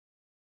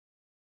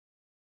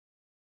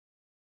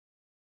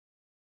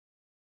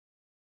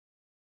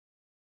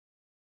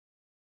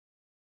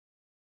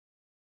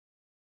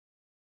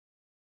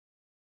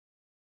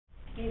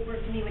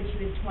to me when she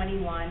was 21,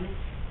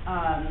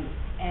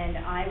 and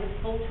I was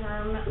full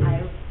term.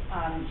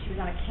 She was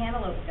on a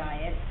cantaloupe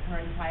diet her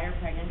entire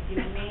pregnancy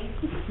with me.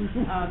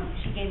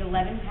 She gained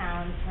 11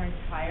 pounds her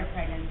entire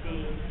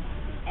pregnancy,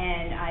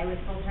 and I was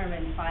full term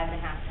and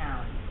 5.5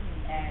 pounds.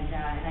 And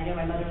I know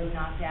my mother was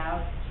knocked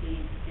out. She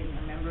didn't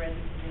remember it.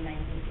 This was in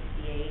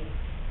 1968,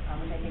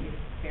 which I think is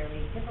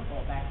fairly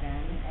typical back then.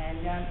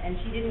 And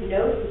she didn't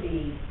know what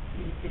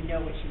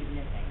she was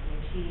missing. I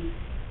mean,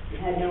 she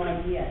had no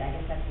idea. I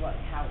guess that's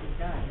how it was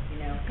done, you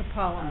know.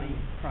 Scopolamine,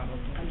 probably.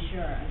 I'm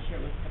sure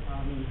it was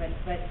scopolamine.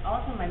 But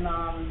also my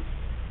mom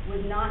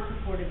was not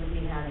supportive of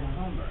me having a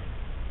home birth.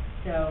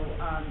 So,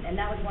 and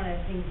that was one of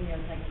the things, you know,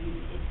 it's like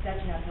it's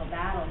such an uphill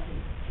battle to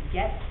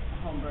get a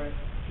home birth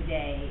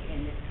today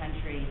in this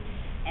country,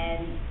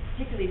 and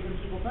particularly from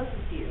people closest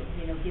to you,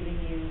 you know, giving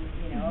you,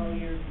 you know, oh,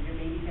 your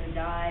baby's going to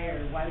die,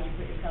 or why would you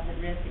put yourself at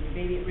risk and your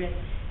baby at risk,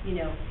 you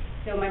know.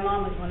 So my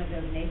mom was one of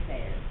those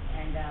naysayers,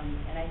 and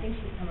I think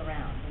she's come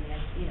around. I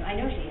mean, I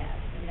know she has.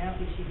 I mean, I don't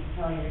think she'd be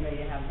telling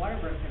everybody to have water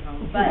births at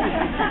home, but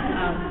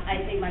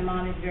I think my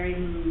mom is very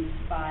moved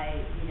by,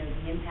 you know,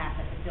 the impact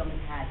that the film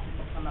has had.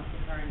 People come up to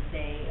her and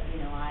say,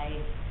 you know,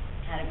 I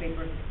had a great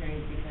birth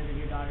experience because of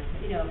your daughter's,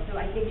 you know. So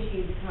I think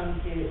she's come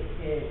to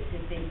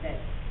think that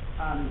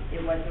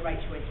it was the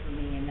right choice for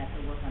me, and that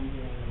the work I'm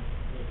doing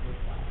is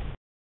worthwhile.